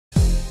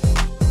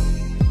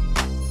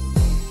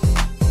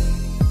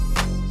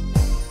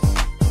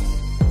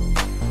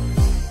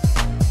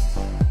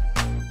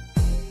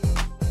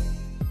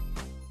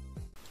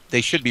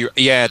They should be.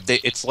 Yeah,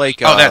 it's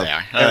like. Oh, there they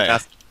are. Oh, they're yeah.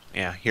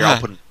 Yeah, here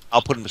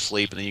I'll put them to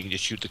sleep, and then you can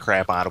just shoot the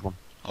crap out of them.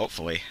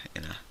 Hopefully,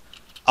 you know.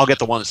 I'll get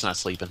the one that's not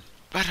sleeping.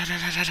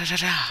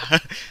 Ba-da-da-da-da-da-da.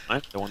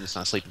 What? The one that's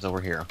not sleeping's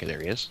over here. Okay, there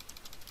he is.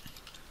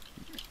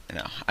 You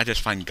know, I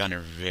just find Gunner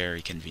very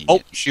Oh,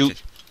 convenient.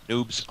 shoot,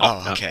 noobs.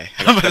 Oh, No. okay.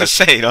 I'm gonna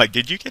say, like,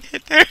 did you get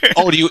hit there?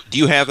 Oh, do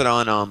you have it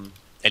on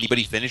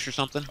anybody finish or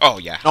something? Oh,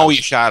 yeah. Oh,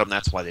 you shot him.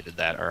 That's why they did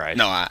that. All right.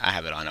 No, I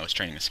have it on. I was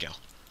training a skill.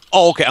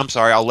 Oh, okay. I'm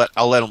sorry. I'll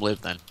let him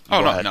live then. Oh,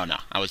 Go no, ahead. no.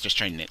 I was just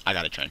training it. I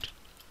got it trained.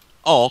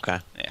 Oh, okay.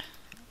 Yeah.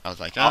 I was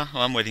like, oh,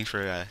 well, I'm waiting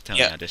for telling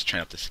Yeah. me I just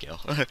train up the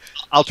skill.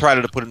 I'll try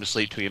to put him to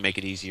sleep till you make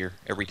it easier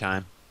every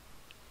time.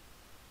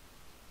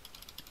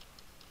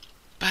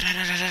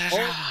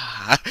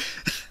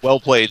 Well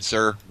played,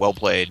 sir. Well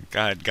played.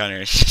 God,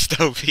 Gunner is just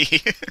OP.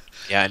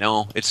 Yeah, I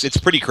know. It's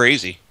pretty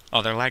crazy.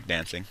 Oh, they're lag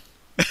dancing.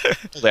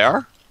 They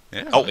are?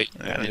 Yeah. Oh, wait.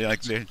 Yeah,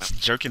 they're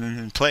jerking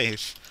in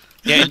place.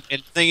 Yeah,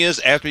 and the thing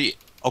is,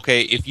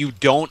 okay, if you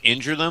don't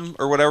injure them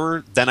or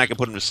whatever, then I can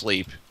put them to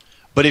sleep.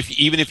 But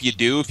even if you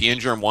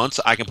injure them once,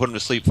 I can put them to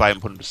sleep if I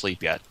haven't put them to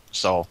sleep yet.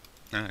 So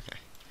Okay.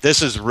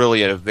 this is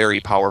really a very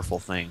powerful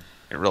thing.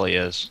 It really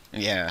is.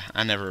 Yeah,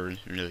 I never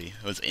really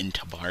was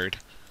into Bard.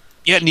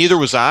 Yeah, neither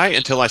was I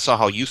until I saw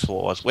how useful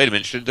it was. Wait a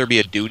minute, should there be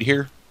a dude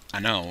here? I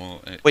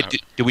know. Wait,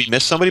 did we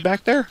miss somebody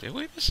back there? Did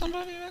we miss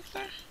somebody back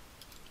there?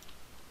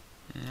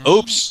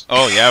 Oops.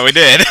 Oh, yeah, we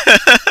did.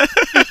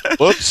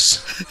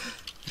 Whoops.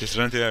 Just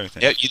run through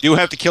everything. Yeah, you do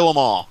have to kill them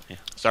all. Yeah,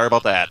 sorry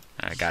about that.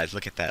 Alright, guys,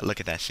 look at that. Look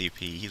at that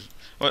CP.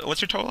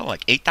 What's your total?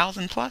 Like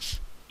 8,000 plus?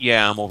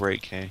 Yeah, I'm over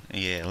 8K.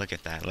 Yeah, look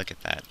at that. Look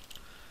at that.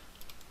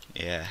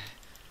 Yeah.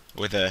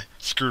 With a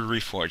screw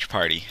Reforge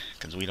party,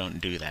 because we don't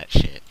do that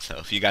shit. So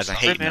if you guys are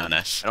hating on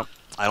us,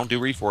 I don't do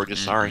reforges.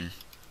 Sorry,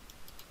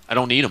 I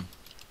don't need them.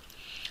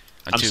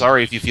 I'm too-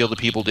 sorry if you feel the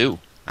people do.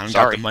 I don't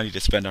got Sorry. the money to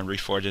spend on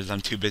Reforges.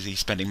 I'm too busy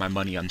spending my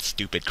money on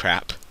stupid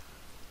crap.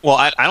 Well,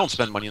 I don't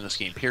spend money on this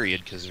game,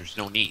 period, because there's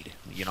no need.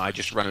 You know, I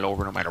just run it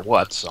over no matter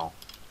what. So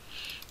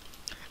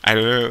I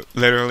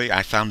literally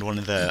I found one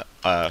of the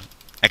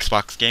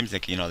Xbox games,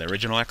 like, you know, the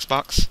original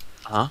Xbox.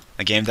 Huh?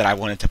 A game that I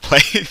wanted to play,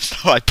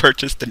 so I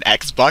purchased an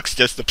Xbox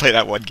just to play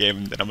that one game,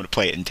 and then I'm gonna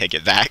play it and take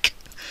it back.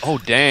 Oh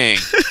dang!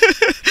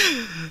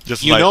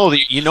 Just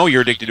You know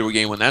you're addicted to a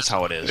game when that's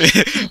how it is.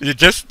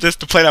 just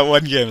to play that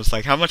one game. It's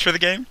like, how much for the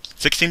game?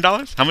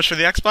 $16? How much for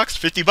the Xbox?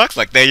 $50?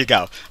 Like, there you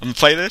go. I'm gonna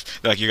play this.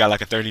 They're like, you got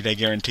like a 30-day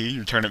guarantee.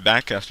 You return it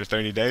back after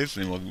 30 days,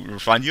 and we'll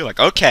refund you. Like,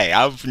 okay,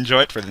 I'll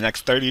enjoy it for the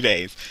next 30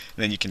 days.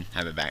 And then you can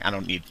have it back. I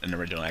don't need an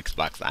original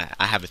Xbox.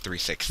 I have a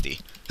 360.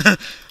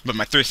 But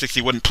my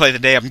 360 wouldn't play the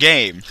damn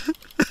game.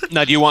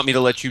 Now, do you want me to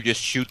let you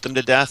just shoot them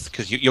to death?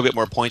 Because you'll get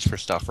more points for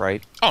stuff,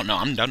 right? Oh, no,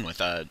 I'm done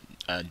with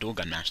Dual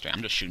Gun Mastery.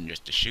 I'm just shooting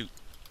just to shoot.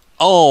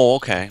 Oh,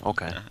 okay,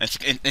 okay.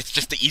 It's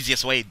just the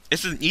easiest way.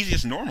 This is the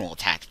easiest normal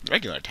attack,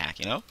 regular attack,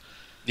 you know?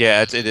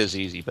 Yeah, it is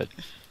easy, but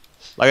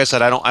like I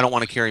said, I don't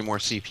want to carry more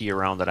CP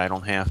around that I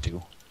don't have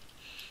to.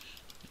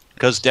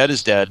 Because dead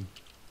is dead.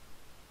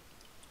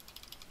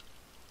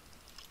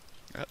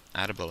 Oh,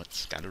 out of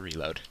bullets. Gotta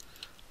reload.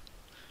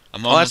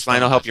 Well, that's fine.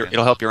 It'll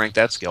help you rank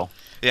that skill.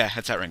 Yeah,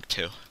 it's at rank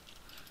 2.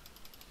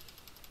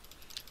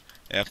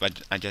 Yep,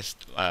 I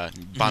just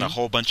bought a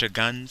whole bunch of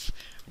guns,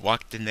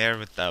 walked in there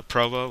with the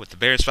Provo, with the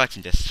Bear's Flex,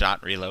 and just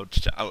shot, reload.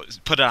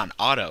 Put it on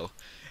auto,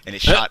 and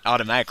it shot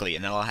automatically,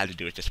 and then all I had to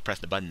do was just press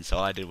the button. So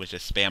all I did was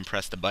just spam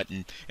press the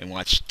button and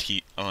watch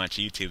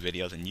YouTube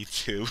videos on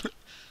YouTube.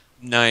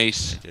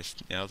 Nice.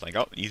 I was like,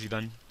 oh, easy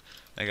done.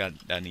 I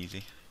got done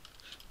easy.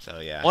 So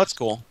yeah. Well, that's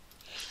cool.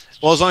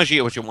 Well, as long as you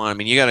get what you want. I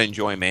mean, you got to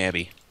enjoy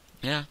Mabby.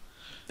 Yeah,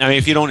 I mean,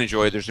 if you don't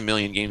enjoy it, there's a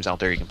million games out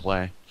there you can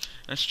play.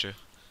 that's true.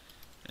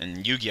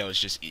 And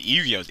Yu-Gi-Oh's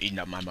eating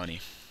up my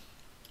money.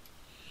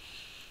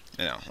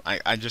 You know,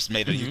 I just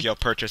made a Yu-Gi-Oh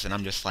purchase, and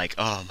I'm just like,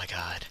 oh my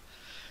god.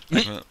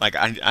 Like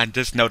I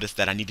just noticed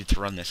that I needed to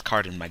run this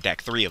card in my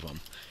deck, 3 of them,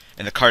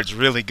 and the card's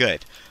really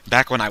good.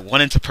 Back when I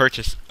wanted to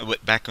purchase,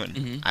 back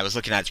when I was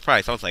looking at its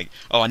price, I was like,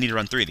 oh, I need to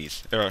run 3 of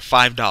these. They were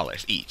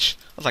 $5 each.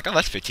 I was like, oh,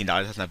 that's $15.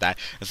 That's not bad.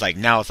 It's like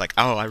now it's like,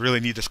 oh, I really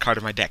need this card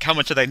in my deck. How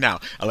much are they now?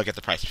 I look at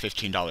the price,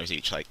 $15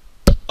 each. Like,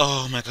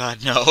 oh my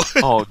god, no.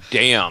 Oh,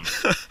 damn.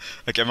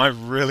 Like, am I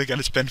really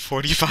gonna spend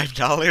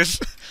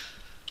 $45?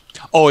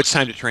 Oh, it's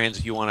time to trans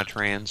if you want to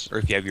trans, or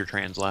if you have your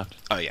trans left.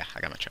 Oh yeah, I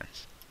got my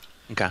turns.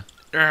 Okay.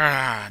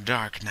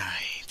 Dark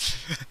Knight.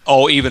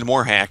 Oh, even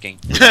more hacking.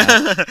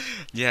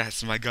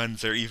 Yes, my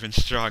guns are even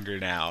stronger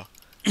now.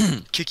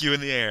 Kick you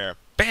in the air.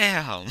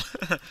 Bam!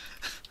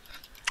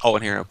 Oh,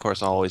 and here, of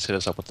course, I'll always hit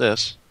us up with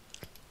this.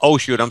 Oh,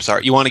 shoot, I'm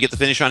sorry. You want to get the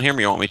finish on him,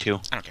 or you want me to?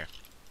 I don't care.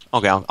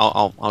 Okay,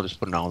 I'll just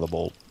put him down with a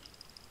bolt.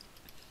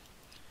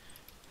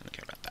 I don't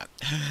care about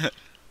that.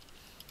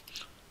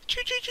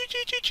 Choo choo choo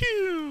choo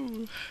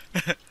choo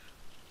choo!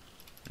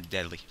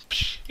 Deadly.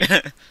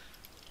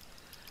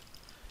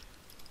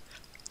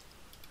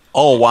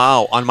 Oh,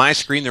 wow. On my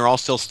screen, they're all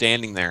still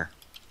standing there.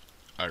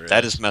 Oh, really?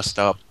 That is messed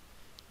up.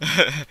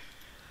 I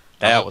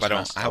That hope was I don't.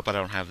 messed I up. hope I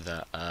don't have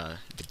the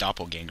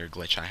doppelganger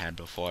glitch I had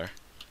before.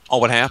 Oh,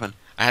 what happened?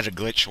 I had a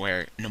glitch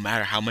where no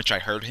matter how much I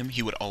hurt him,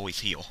 he would always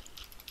heal.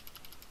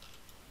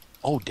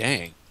 Oh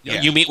dang. Yeah.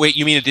 You mean wait?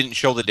 You mean it didn't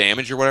show the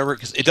damage or whatever?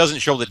 Because it doesn't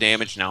show the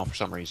damage now for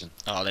some reason.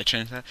 Oh, they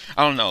changed that?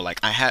 I don't know. Like,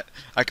 I had...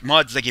 Like,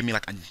 mods, they give me,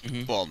 like, a...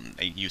 Mhm. Well,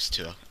 they used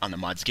to, on the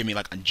mods, give me,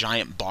 like, a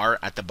giant bar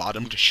at the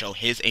bottom to show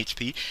his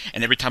HP.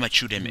 And every time I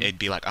shoot him, it'd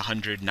be, like,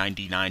 100,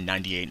 99,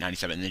 98,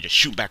 97, and then just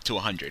shoot back to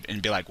 100.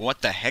 And be like,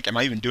 what the heck? Am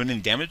I even doing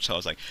any damage? So I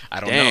was like, I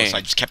don't know. So I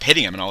Dang. just kept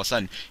hitting him, and all of a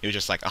sudden, it was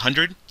just like,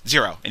 100,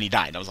 0, and he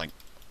died. I was like,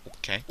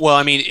 okay. Well,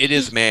 I mean, it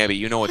is Mabby.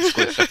 You know it's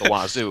glitched at the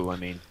wazoo. I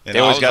mean, And they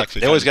I always was got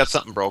actually they always kinda- got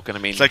something broken. I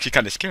mean, It's actually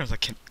kind of scary. I was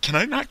like, can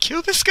I not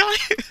kill this guy?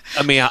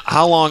 I mean,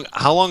 how long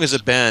has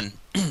it been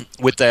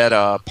with that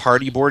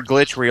party board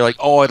glitch where you're like,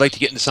 oh, I'd like to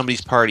get into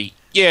somebody's party.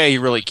 Yeah, you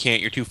really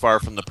can't. You're too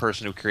far from the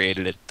person who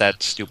created it.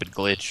 That stupid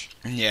glitch.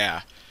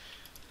 Yeah.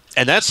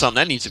 And that's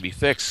something that needs to be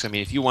fixed. I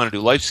mean, if you want to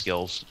do life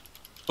skills,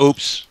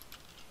 oops,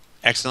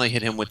 accidentally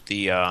hit him with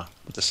the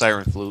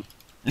siren flute.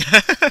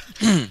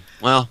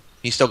 Well,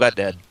 he still got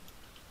dead.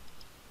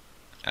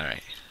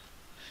 Alright.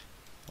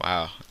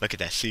 Wow, look at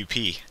that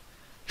CP.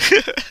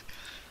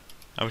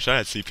 I wish I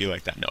had CP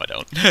like that. No, I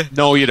don't.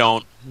 No, you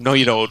don't. No,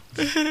 you don't.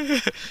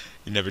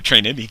 You never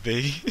train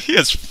anything. He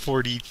has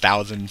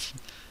 40,000.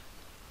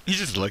 He's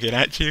just looking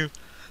at you.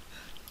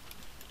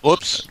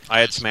 Whoops,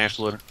 I had smash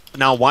loader.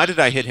 Now, why did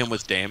I hit him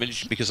with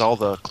damage? Because all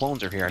the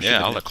clones are here. I Yeah,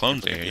 should've all the hit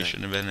clones him are with here. You everything.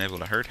 shouldn't have been able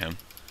to hurt him.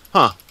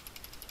 Huh.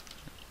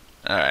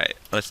 Alright,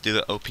 let's do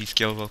the OP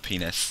skill of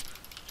OPness.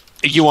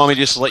 You want me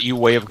to just let you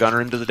wave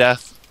Gunner into the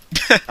death?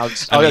 I'll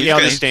just, I mean, I'll he's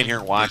gonna- just stand here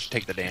and watch,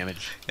 take the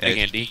damage. Yeah,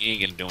 He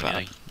ain't gonna do Pop.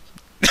 anything.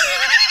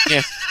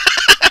 Yeah.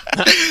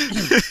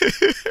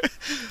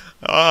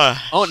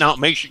 Ah, Oh, now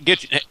make sure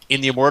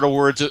in the immortal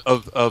words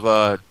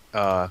of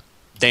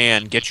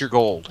Dan, get your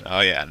gold. oh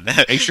yeah.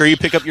 Make sure you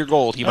pick up your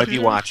gold. He might be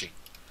Okay. watching.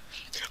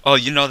 Oh,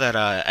 you know that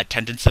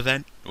attendance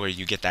event where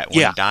you get that one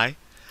Yeah. die?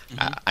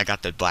 Mhm. I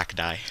got the black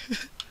die.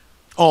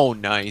 Oh,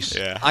 nice.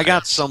 Yeah. I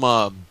got some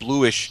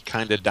bluish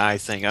kind of dye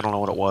thing. I don't know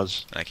what it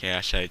was. Like, here,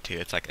 I'll show you too.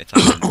 It's like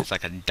it's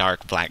like a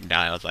dark black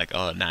dye. I was like,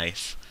 oh,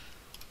 nice.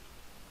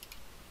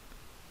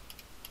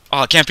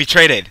 Oh, it can't be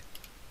traded.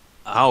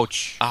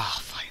 Ouch. Oh,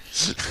 fine.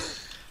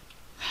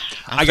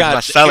 I'm I thinking got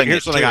about selling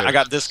here's it what I got. too. I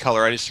got this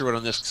color. I just threw it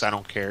on this because I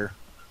don't care.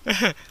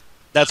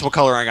 That's what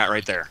color I got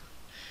right there.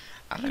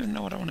 I don't even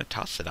know what I want to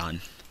toss it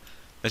on.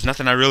 There's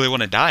nothing I really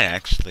want to dye,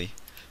 actually.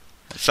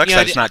 It sucks Yeah,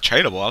 that it's not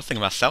tradable. I was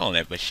thinking about selling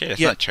it, but shit, it's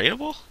Yeah. not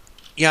tradable?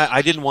 Yeah,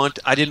 I didn't want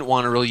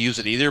to really use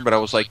it either, but I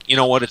was like, you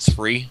know what? It's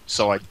free,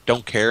 so I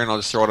don't care, and I'll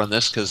just throw it on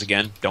this because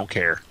again, don't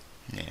care.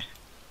 Yeah.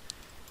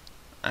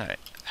 Alright.